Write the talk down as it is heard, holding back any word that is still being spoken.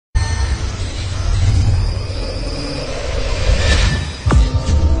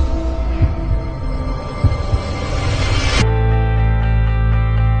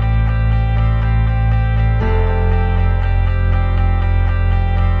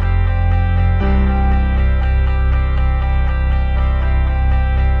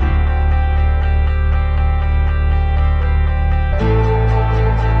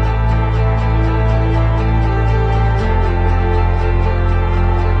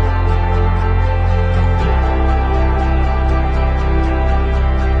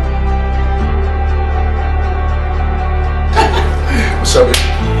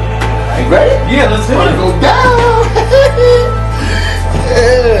Yeah, let's do it. Go down.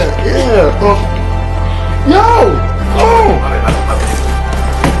 Yeah. Yo. Oh.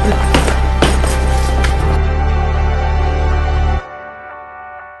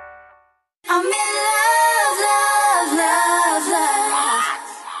 I'm in love, love, love, love.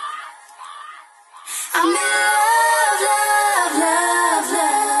 I'm in love, love, love,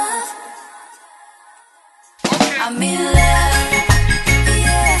 love. I'm in love.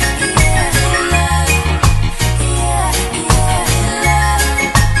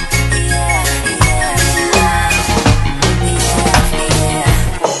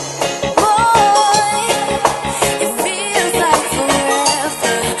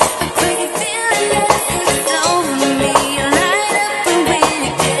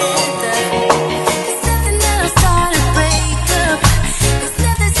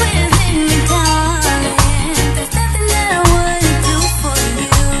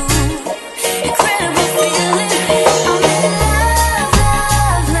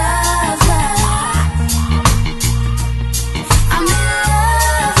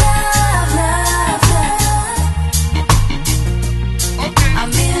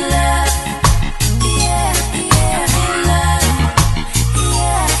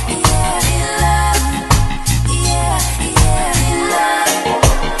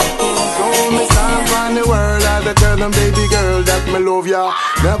 Baby girl, that me love ya.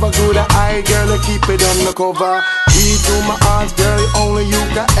 Never go to eye, girl, keep it undercover. Key to my heart, girl, only you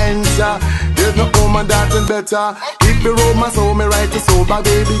can enter. There's no woman that's better. If you roll my soul, me write the soul, my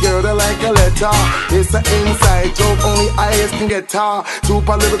baby girl, I like a letter. It's an inside joke, only eyes can get her.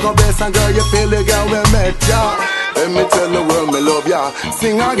 Super lyrical best, and girl, you feel the girl we met ya. Let me tell the world me love ya.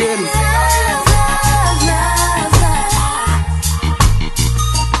 Sing again.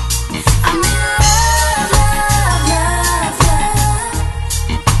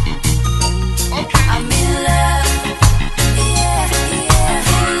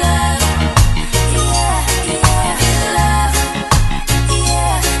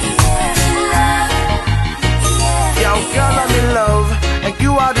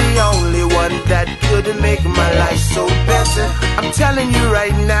 That could make my life so better. I'm telling you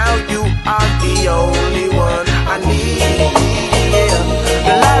right now, you are the only one I need. Yeah.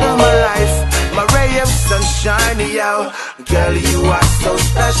 The light of my life, my ray of sunshine, yo. Girl, you are so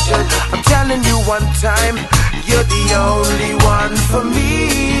special. I'm telling you one time, you're the only one for me.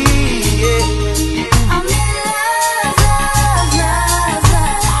 Yeah. I'm in love, love, love,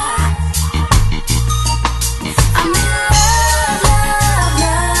 love. I'm in love, love,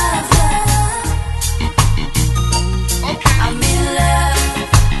 love, love. I'm in love,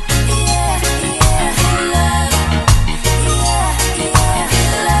 yeah, yeah, in love, yeah, yeah,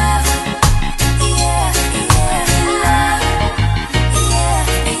 in love, yeah, yeah, in love, yeah,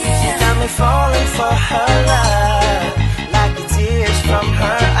 yeah. She got me falling for her love, like the tears from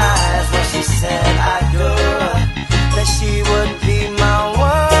her eyes when she said I go, that she would be my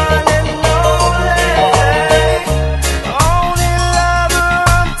one and only lover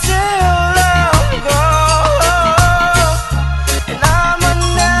until I'm gone, and I'ma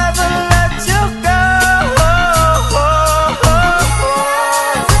never let you go.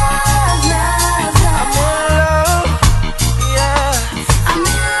 I'm in love, yeah. I'm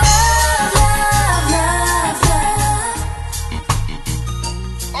in love, love, love, love.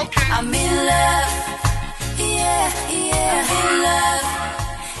 I'm in love, yeah, yeah, in love,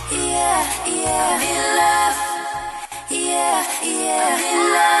 yeah, yeah, in love.